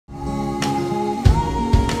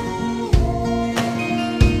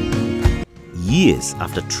Years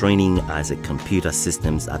after training as a computer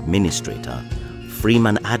systems administrator,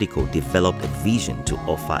 Freeman Addico developed a vision to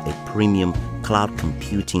offer a premium cloud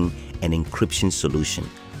computing and encryption solution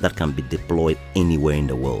that can be deployed anywhere in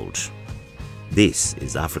the world. This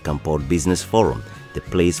is AfricanPod Business Forum, the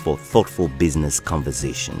place for thoughtful business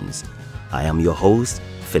conversations. I am your host,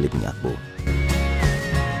 Phillip Nyakpo.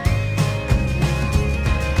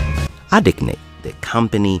 Addicnet, the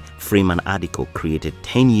company Freeman Addico created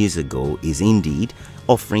 10 years ago, is indeed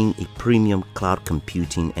offering a premium cloud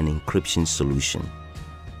computing and encryption solution.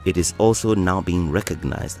 It is also now being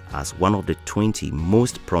recognized as one of the 20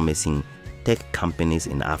 most promising tech companies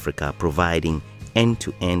in Africa providing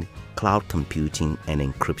end-to-end cloud computing and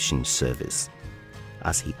encryption service.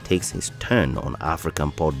 As he takes his turn on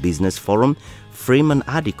AfricanPod Business Forum, Freeman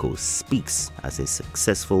Addico speaks as a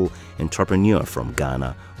successful entrepreneur from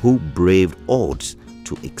Ghana who braved odds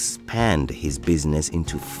to expand his business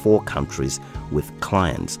into 4 countries with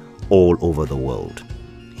clients all over the world.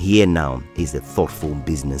 Here now is a thoughtful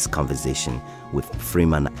business conversation with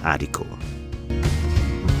Freeman Addico.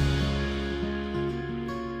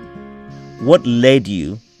 What led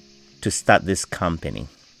you to start this company?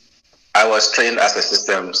 I was trained as a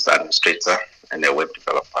systems administrator and a web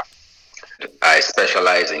developer. I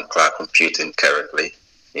specialize in cloud computing currently,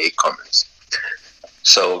 e-commerce.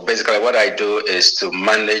 So basically what I do is to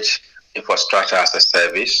manage infrastructure as a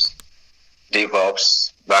service,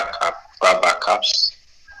 DevOps, backup, cloud backups,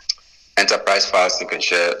 enterprise file sync and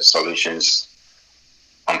share solutions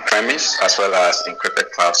on-premise, as well as encrypted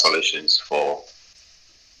cloud solutions for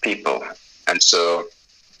people. And so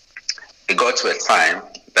it got to a time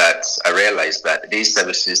that I realized that these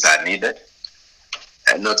services are needed,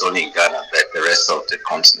 and not only in Ghana, but the rest of the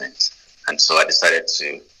continent. And so I decided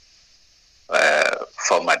to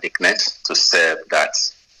form Addicnet to serve that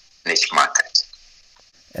niche market.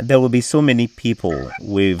 There will be so many people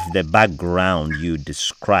with the background you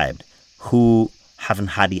described who haven't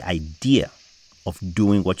had the idea of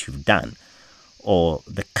doing what you've done or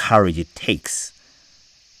the courage it takes.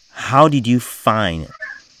 How did you find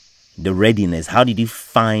the readiness? How did you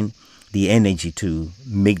find the energy to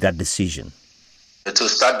make that decision? To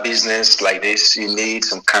start business like this, you need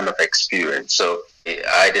some kind of experience. So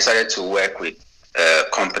I decided to work with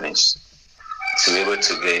companies to be able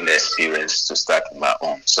to gain the experience to start my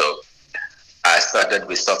own. So I started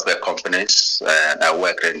with software companies, and I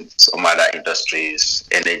worked in some other industries,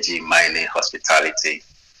 energy, mining, hospitality,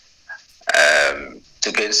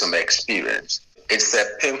 to gain some experience. It's a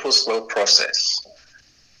painful, slow process.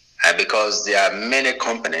 Because there are many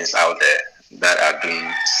companies out there that are doing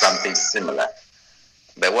something similar.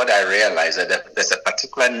 But what I realized is that there's a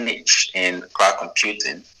particular niche in cloud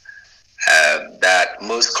computing that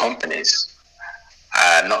most companies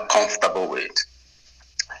are not comfortable with.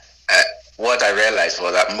 What I realized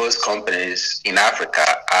was that most companies in Africa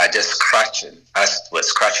are just scratching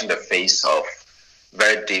the face of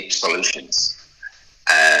very deep solutions.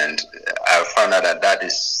 And I found out that that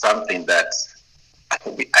is something that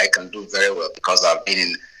I can do very well because I've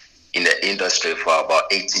been in the industry for about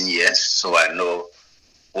 18 years, so I know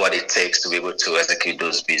what it takes to be able to execute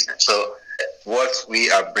those business. So what we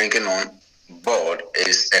are bringing on board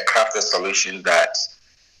is a crafted solution that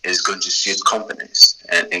is going to suit companies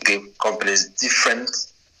and give companies different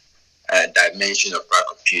dimension of cloud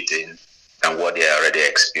computing than what they are already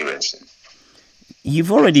experiencing.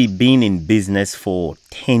 You've already been in business for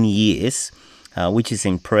 10 years. Which is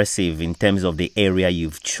impressive in terms of the area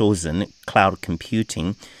you've chosen, cloud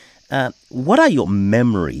computing. What are your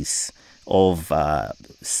memories of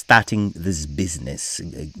starting this business,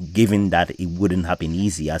 given that it wouldn't have been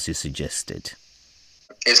easy, as you suggested?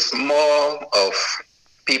 It's more of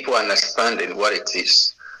people understanding what it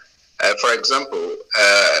is. For example,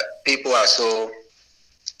 people are so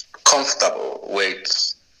comfortable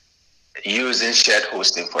with using shared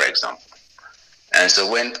hosting, for example. And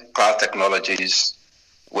so when cloud technologies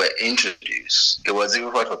were introduced, it was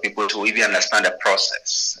difficult for people to even understand the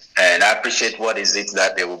process and appreciate what is it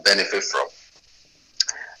that they will benefit from.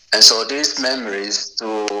 And so these memories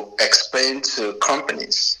to explain to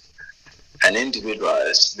companies and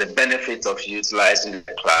individuals the benefit of utilizing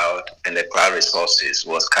the cloud and the cloud resources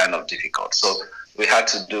was kind of difficult. So we had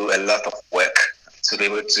to do a lot of work to be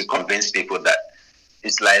able to convince people that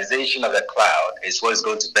utilization of the cloud is what is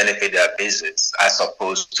going to benefit their business as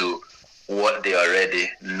opposed to what they already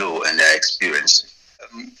know and they're experiencing.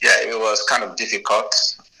 Yeah, it was kind of difficult.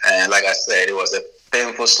 And like I said, it was a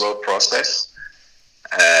painful, slow process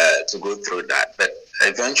to go through that. But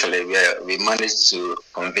eventually we managed to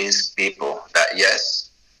convince people that yes,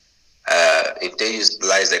 if they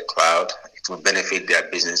utilize the cloud, it will benefit their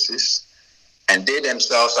businesses And they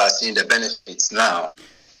themselves are seeing the benefits now.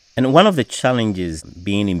 And one of the challenges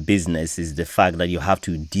being in business is the fact that you have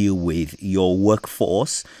to deal with your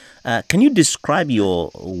workforce. Can you describe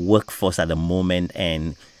your workforce at the moment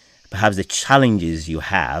and perhaps the challenges you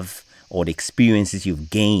have or the experiences you've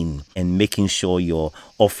gained in making sure you're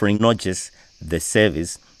offering not just the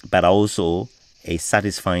service, but also a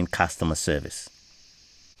satisfying customer service?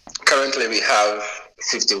 Currently, we have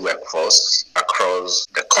 50 workforce across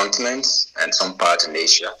the continent and some part in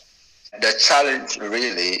Asia. The challenge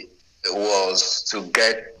really was to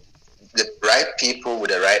get the right people with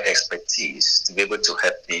the right expertise to be able to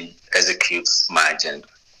help me execute my agenda.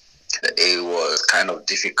 It was kind of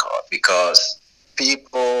difficult because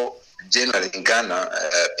people, generally in Ghana,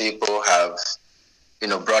 people have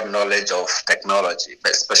broad knowledge of technology,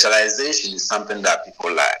 but specialization is something that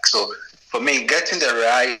people lack. So for me, getting the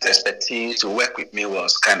right expertise to work with me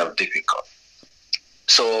was kind of difficult.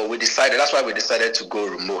 So that's why we decided to go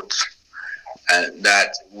remote, and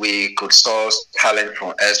that we could source talent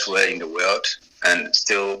from elsewhere in the world and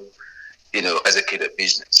still, execute a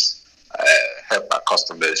business, help our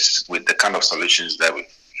customers with the kind of solutions that we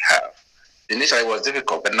have. Initially, it was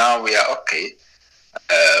difficult, but now we are okay.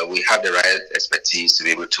 We have the right expertise to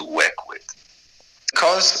be able to work with.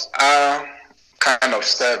 Because our kind of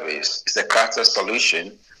service is a crafted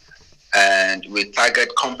solution, and we target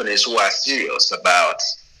companies who are serious about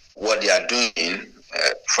what they are doing.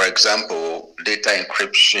 For example, data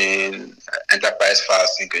encryption, enterprise file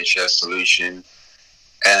sync and share solution,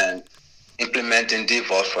 and implementing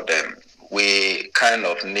DevOps for them. We kind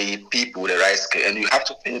of need people with the right skill, and you have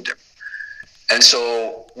to pay them. And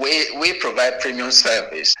so we provide premium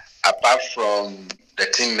service. Apart from the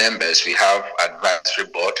team members, we have advisory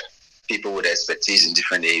board, people with expertise in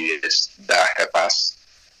different areas that help us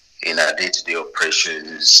in our day-to-day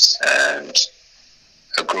operations and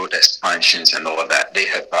growth expansions and all that. They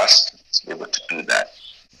help us to be able to do that.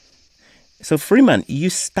 So Freeman, you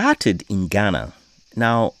started in Ghana.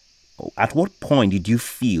 Now, at what point did you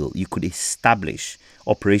feel you could establish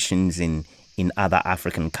operations in other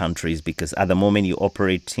African countries? Because at the moment you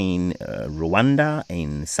operate in Rwanda,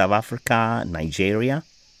 in South Africa, Nigeria.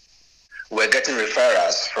 We're getting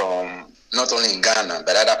referrals from not only in Ghana,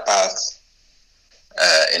 but other parts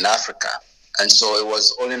in Africa. And so it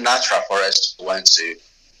was only natural for us to want to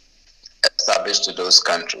establish to those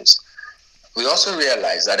countries. We also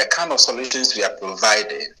realized that the kind of solutions we are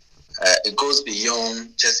providing, it goes beyond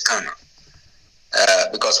just Ghana.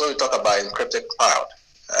 Because when we talk about encrypted cloud,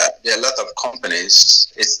 there are a lot of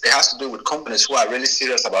companies. It has to do with companies who are really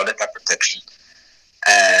serious about data protection.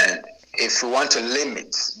 And if we want to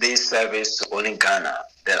limit this service to only Ghana,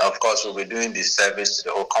 then of course we'll be doing this service to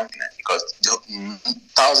the whole continent, because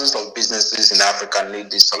thousands of businesses in Africa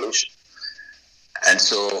need this solution. And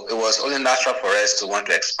so it was only natural for us to want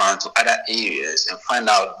to expand to other areas and find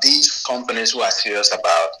out these companies who are serious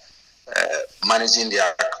about managing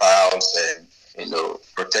their clouds and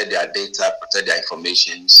protect their data, protect their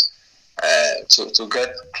informations, to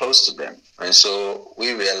get close to them. And so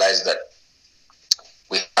we realized that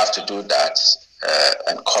we have to do that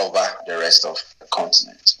and cover the rest of the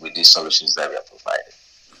continent with these solutions that we are providing.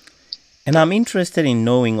 And I'm interested in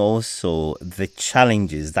knowing also the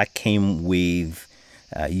challenges that came with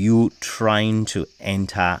you trying to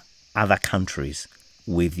enter other countries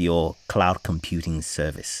with your cloud computing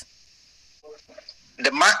service.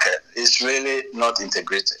 The market is really not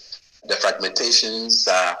integrated. The fragmentations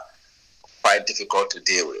are quite difficult to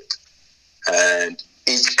deal with. And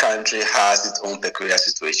each country has its own peculiar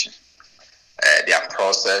situation. Their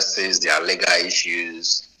processes, their legal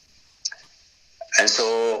issues. And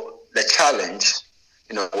so the challenge,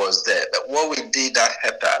 was there. But what we did that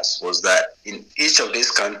helped us was that in each of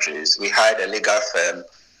these countries, we hired a legal firm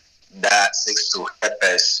that seeks to help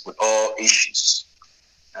us with all issues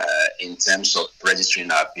in terms of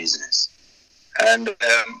registering our business. And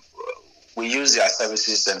we use their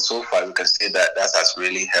services, and so far we can say that has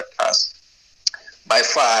really helped us. By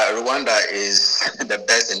far, Rwanda is the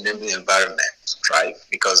best enabling environment to thrive,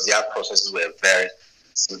 because their processes were very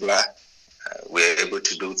similar. We were able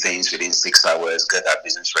to do things within 6 hours, get our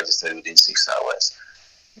business registered within 6 hours.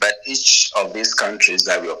 But each of these countries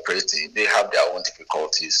that we operate in, they have their own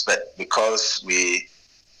difficulties. But because we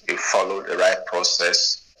followed the right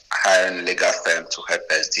process, hiring a legal firm to help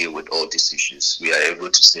us deal with all these issues, we are able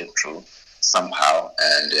to stay through somehow,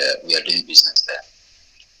 and we are doing business there.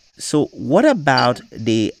 So what about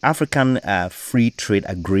the African Free Trade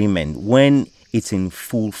Agreement? When it's in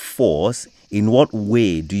full force, in what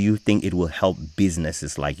way do you think it will help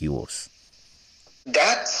businesses like yours?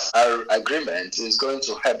 That agreement is going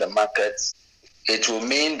to help the market it will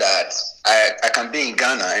mean that I can be in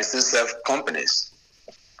Ghana and still serve companies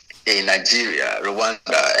in Nigeria,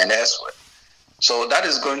 Rwanda, and elsewhere. So that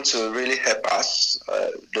is going to really help us,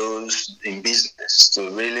 those in business, to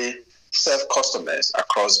really serve customers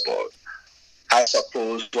across board. I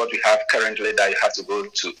suppose what we have currently that you have to go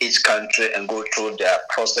to each country and go through their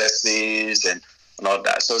processes and all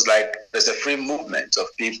that. So it's like there's a free movement of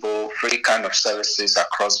people, free kind of services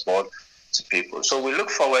across board to people. So we look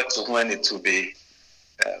forward to when it will be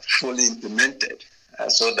fully implemented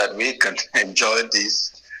so that we can enjoy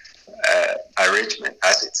this arrangement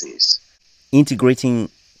as it is. Integrating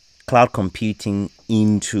cloud computing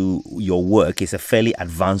into your work is a fairly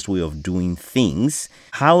advanced way of doing things.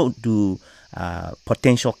 How do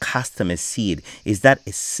potential customers see it? Is that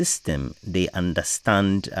a system they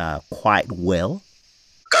understand quite well?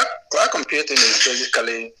 Cloud computing is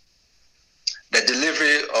basically the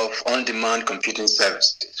delivery of on-demand computing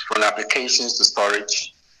services, from applications to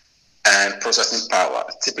storage and processing power,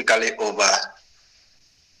 typically over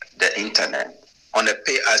the internet on a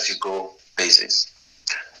pay-as-you-go basis.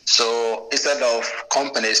 So instead of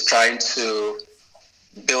companies trying to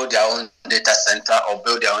build their own data center or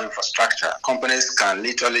build their own infrastructure, companies can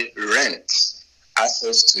literally rent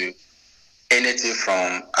access to anything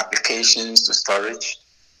from applications to storage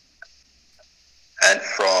and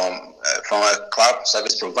from a cloud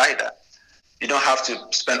service provider. You don't have to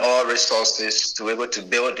spend all resources to be able to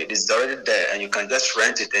build it. It's already there, and you can just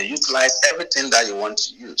rent it and utilize everything that you want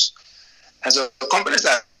to use. And so companies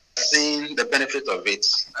are seeing the benefit of it.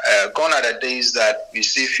 Gone are the days that you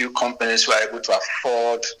see few companies who are able to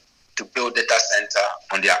afford to build data center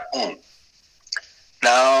on their own.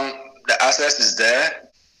 Now, the access is there.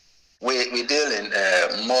 We deal in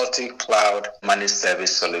a multi-cloud managed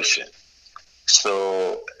service solution.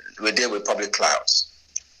 So we deal with public clouds.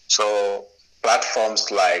 So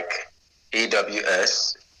platforms like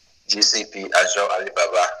AWS, GCP, Azure,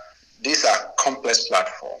 Alibaba, these are complex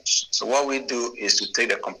platforms. So what we do is to take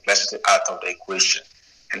the complexity out of the equation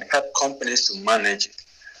and help companies to manage it.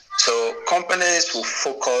 So companies will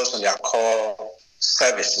focus on their core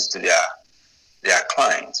services to their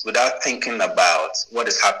clients without thinking about what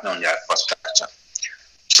is happening on their infrastructure.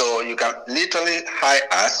 So you can literally hire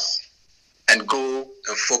us and go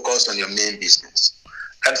and focus on your main business.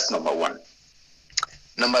 That's number one.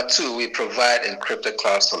 Number two, we provide encrypted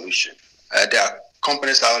cloud solution. There are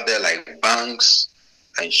companies out there like banks,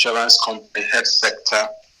 insurance company, health sector.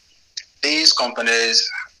 These companies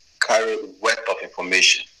carry a wealth of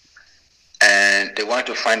information, and they want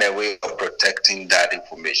to find a way of protecting that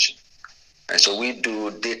information. And so we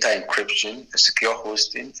do data encryption, secure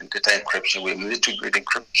hosting, and data encryption with military-grade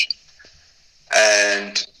encryption.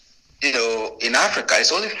 And in Africa,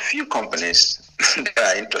 it's only a few companies that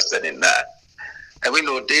are interested in that. And we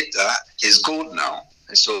know data is gold now.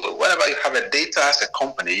 And so whenever you have a data as a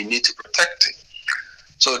company, you need to protect it.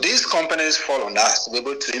 So these companies fall on us to be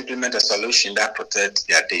able to implement a solution that protects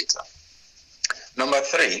their data. Number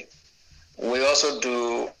three, we also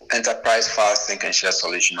do enterprise file sync and share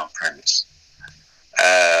solution on premise.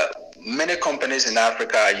 Many companies in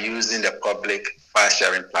Africa are using the public file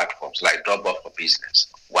sharing platforms like Dropbox for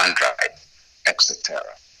Business, OneDrive, etc.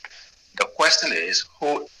 The question is,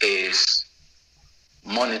 who is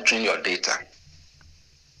monitoring your data?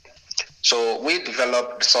 So we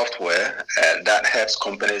developed software that helps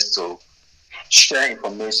companies to share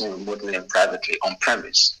information remotely and privately on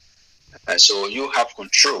premise. And so you have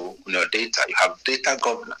control on your data. You have data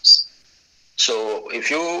governance. So if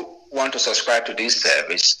you want to subscribe to this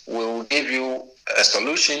service, we will give you a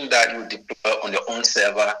solution that you deploy on your own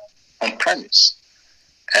server on premise.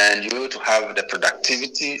 And you're able to have the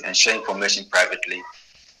productivity and share information privately,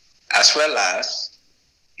 as well as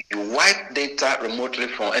you wipe data remotely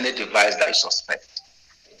from any device that you suspect.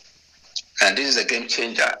 And this is a game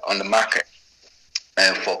changer on the market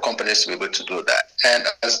and for companies to be able to do that. And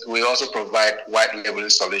as we also provide white labeling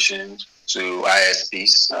solutions to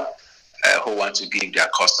ISPs who want to give their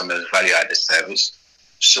customers value-added service.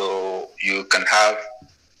 So you can have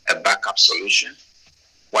a backup solution,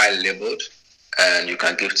 white labeled, and you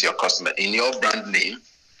can give to your customer in your brand name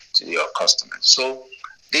to your customers. So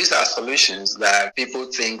these are solutions that people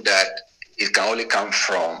think that it can only come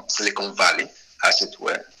from Silicon Valley, as it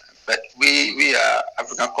were. But we are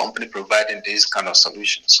African company providing these kind of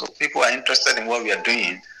solutions. So people are interested in what we are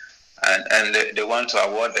doing, and they want to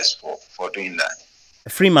award us for doing that.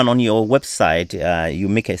 Freeman, on your website, you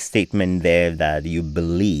make a statement there that you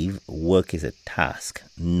believe work is a task,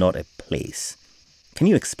 not a place. Can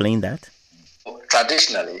you explain that?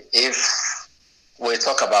 Traditionally, if we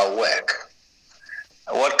talk about work,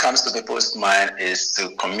 what comes to people's mind is to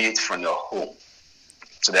commute from your home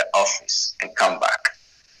to the office and come back.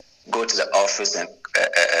 Go to the office and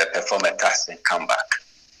perform a task and come back.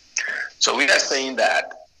 So we are saying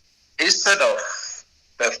that instead of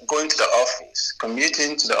going to the office,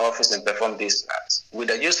 commuting to the office and perform these tasks, with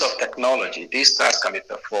the use of technology, these tasks can be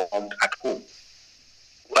performed at home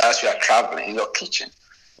whilst you are traveling in your kitchen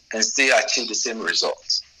and still achieve the same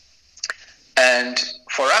results. And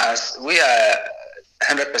for us, we are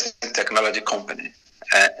 100% technology company.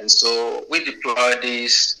 And so we deploy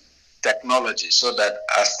these technologies so that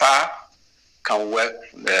our staff can work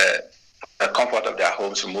from the comfort of their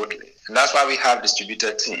homes remotely. And that's why we have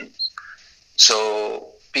distributed teams. So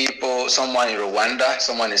someone in Rwanda,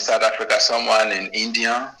 someone in South Africa, someone in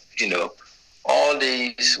India, all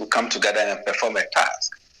these will come together and perform a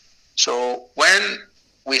task. So when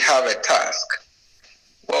we have a task,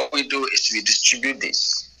 what we do is we distribute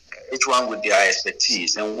this, each one with their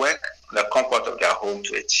expertise, and work in the comfort of their home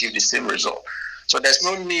to achieve the same result. So there's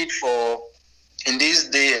no need for, in this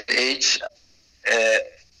day and age,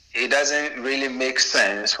 it doesn't really make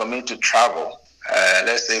sense for me to travel,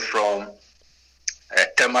 let's say from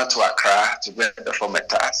Tema to Accra to go and perform a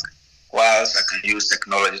task, whilst I can use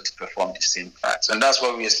technology to perform the same task. And that's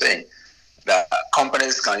what we're saying, that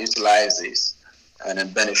companies can utilize this and then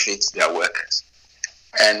benefit their workers.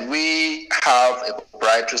 And we have a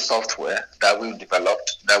proprietary software that we've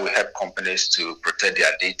developed that will help companies to protect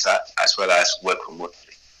their data as well as work remotely.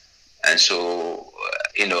 And so,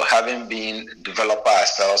 having been developer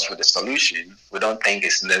ourselves with the solution, we don't think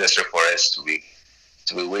it's necessary for us to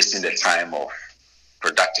be wasting the time of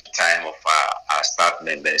productive time of our staff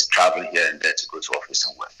members traveling here and there to go to office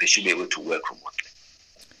and work. They should be able to work remotely.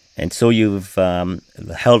 And so you've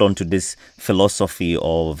held on to this philosophy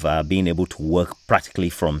of being able to work practically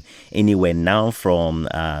from anywhere now for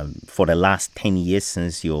the last 10 years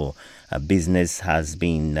since your business has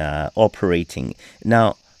been operating.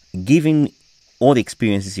 Now, given all the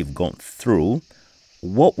experiences you've gone through,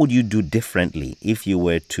 what would you do differently if you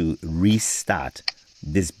were to restart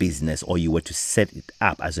this business or you were to set it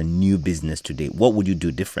up as a new business today? What would you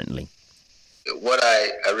do differently? What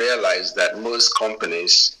I realized that most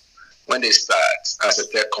companies, when they start as a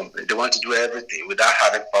tech company, they want to do everything without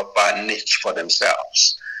having proper niche for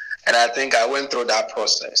themselves. And I think I went through that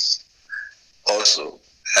process also,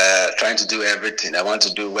 trying to do everything. I want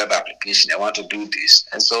to do web application. I want to do this.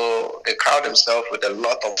 And so they crowd themselves with a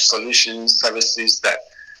lot of solutions, services that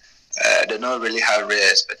they don't really have real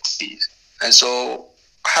expertise. And so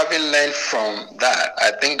having learned from that,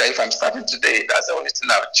 I think that if I'm starting today, that's the only thing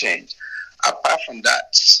I would change. Apart from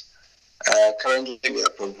that, currently we are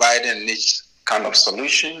providing a niche kind of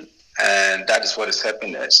solution, and that is what is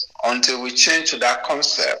helping us. Until we change to that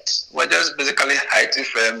concept, we're just basically an IT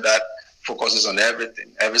firm that focuses on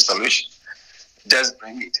everything, every solution. Just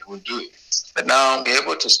bring it and we'll do it. But now we're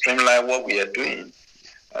able to streamline what we are doing.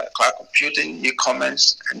 Cloud computing,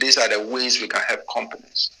 e-commerce, and these are the ways we can help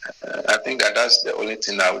companies. I think that that's the only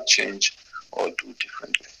thing I would change or do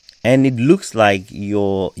differently. And it looks like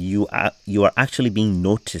you are actually being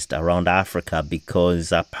noticed around Africa,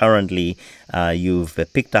 because apparently you've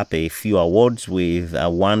picked up a few awards, with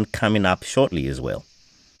one coming up shortly as well.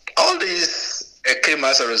 All these came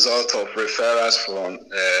as a result of referrals from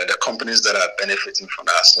the companies that are benefiting from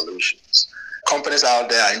our solutions. Companies out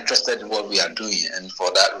there are interested in what we are doing, and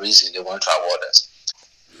for that reason, they want to award us.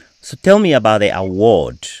 So tell me about the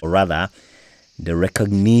award, or rather, the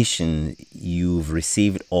recognition you've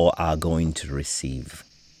received or are going to receive.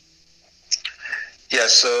 Yeah,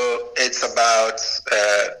 so it's about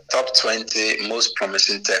top 20 most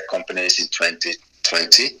promising tech companies in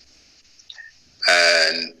 2020.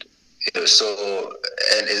 And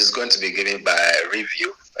it's going to be given by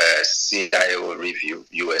Review, CIO Review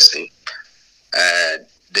USA. And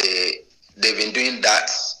they've been doing that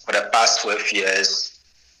for the past 12 years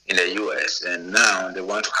in the US, and now they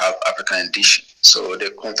want to have African edition. So they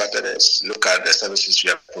contacted us, look at the services we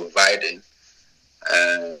are providing,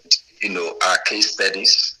 and our case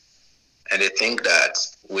studies, and they think that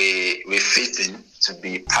we fit in to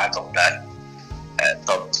be part of that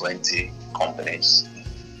top 20 companies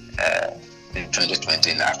in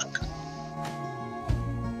 2020 in Africa.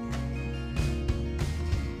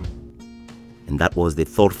 And that was the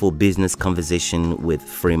thoughtful business conversation with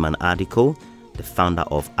Freeman Addico, the founder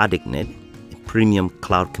of Addicnet, a premium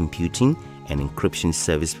cloud computing and encryption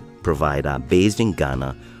service provider based in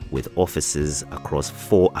Ghana with offices across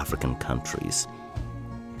 4 African countries.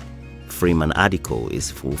 Freeman Addico is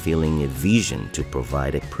fulfilling a vision to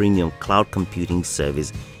provide a premium cloud computing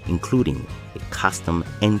service, including a custom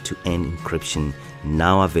end-to-end encryption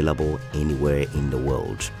now available anywhere in the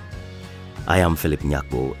world. I am Phillip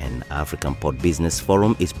Nyakpo, and AfricanPod Business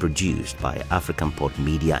Forum is produced by AfricanPod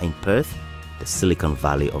Media in Perth, the Silicon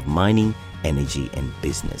Valley of mining, energy and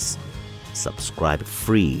business. Subscribe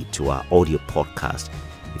free to our audio podcast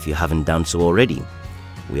if you haven't done so already.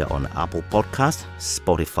 We are on Apple Podcast,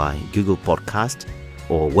 Spotify, Google Podcast,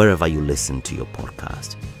 or wherever you listen to your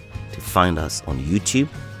podcast. To find us on YouTube,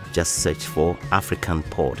 just search for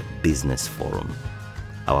AfricanPod Business Forum.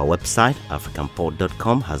 Our website,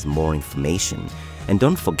 AfricanPod.com, has more information. And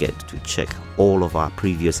don't forget to check all of our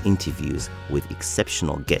previous interviews with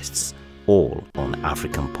exceptional guests, all on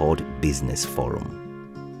AfricanPod Business Forum.